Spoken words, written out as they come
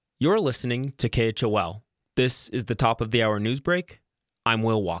You're listening to KHOL. This is the top of the hour news break. I'm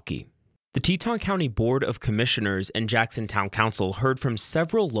Will Walkie. The Teton County Board of Commissioners and Jackson Town Council heard from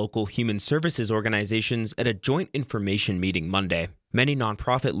several local human services organizations at a joint information meeting Monday. Many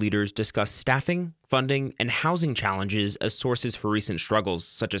nonprofit leaders discussed staffing, funding, and housing challenges as sources for recent struggles,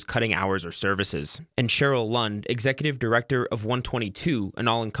 such as cutting hours or services. And Cheryl Lund, executive director of 122, an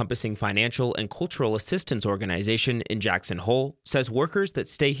all-encompassing financial and cultural assistance organization in Jackson Hole, says workers that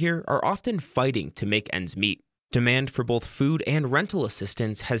stay here are often fighting to make ends meet. Demand for both food and rental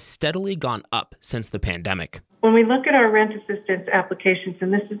assistance has steadily gone up since the pandemic. When we look at our rent assistance applications,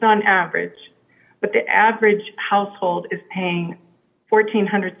 and this is on average, but the average household is paying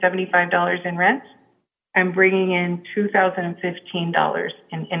 $1,475 in rent and bringing in $2,015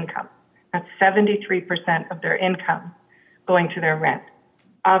 in income. That's 73% of their income going to their rent.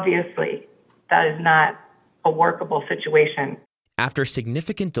 Obviously, that is not a workable situation. After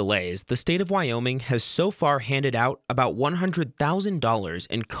significant delays, the state of Wyoming has so far handed out about $100,000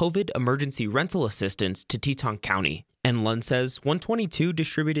 in COVID emergency rental assistance to Teton County. And Lund says 122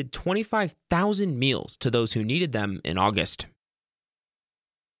 distributed 25,000 meals to those who needed them in August.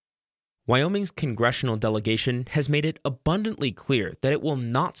 Wyoming's congressional delegation has made it abundantly clear that it will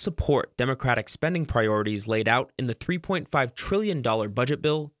not support Democratic spending priorities laid out in the $3.5 trillion budget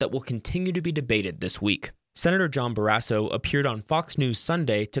bill that will continue to be debated this week. Senator John Barrasso appeared on Fox News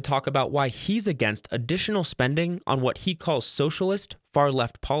Sunday to talk about why he's against additional spending on what he calls socialist,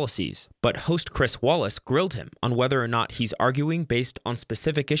 far-left policies. But host Chris Wallace grilled him on whether or not he's arguing based on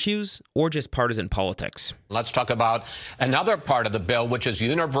specific issues or just partisan politics. Let's talk about another part of the bill, which is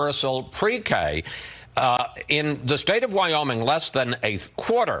universal pre-K. In the state of Wyoming, less than a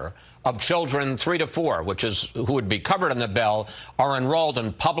quarter of children 3 to 4, which is who would be covered in the bill, are enrolled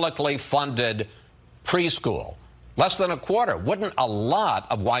in publicly funded preschool. Less than a quarter. Wouldn't a lot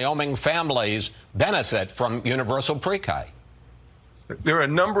of Wyoming families benefit from universal pre-K? There are a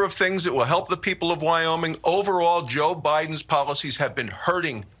number of things that will help the people of Wyoming. Overall, Joe Biden's policies have been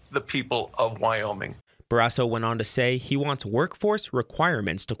hurting the people of Wyoming. Barrasso went on to say he wants workforce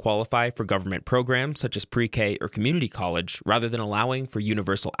requirements to qualify for government programs such as pre-K or community college rather than allowing for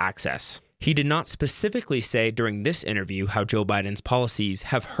universal access. He did not specifically say during this interview how Joe Biden's policies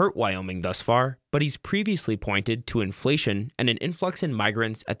have hurt Wyoming thus far, but he's previously pointed to inflation and an influx in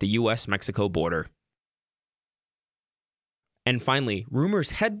migrants at the U.S.-Mexico border. And finally,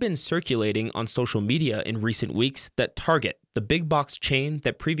 rumors had been circulating on social media in recent weeks that Target, the big box chain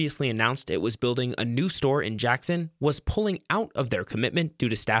that previously announced it was building a new store in Jackson, was pulling out of their commitment due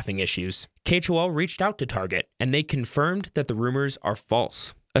to staffing issues. KHOL reached out to Target, and they confirmed that the rumors are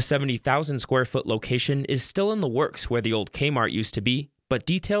false. A 70,000 square foot location is still in the works where the old Kmart used to be, but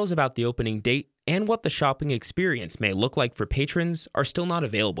details about the opening date and what the shopping experience may look like for patrons are still not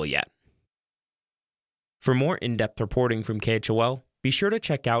available yet. For more in-depth reporting from KHOL, be sure to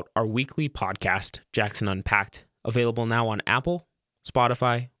check out our weekly podcast, Jackson Unpacked, available now on Apple,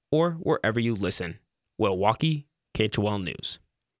 Spotify, or wherever you listen. Will Walkie, KHOL News.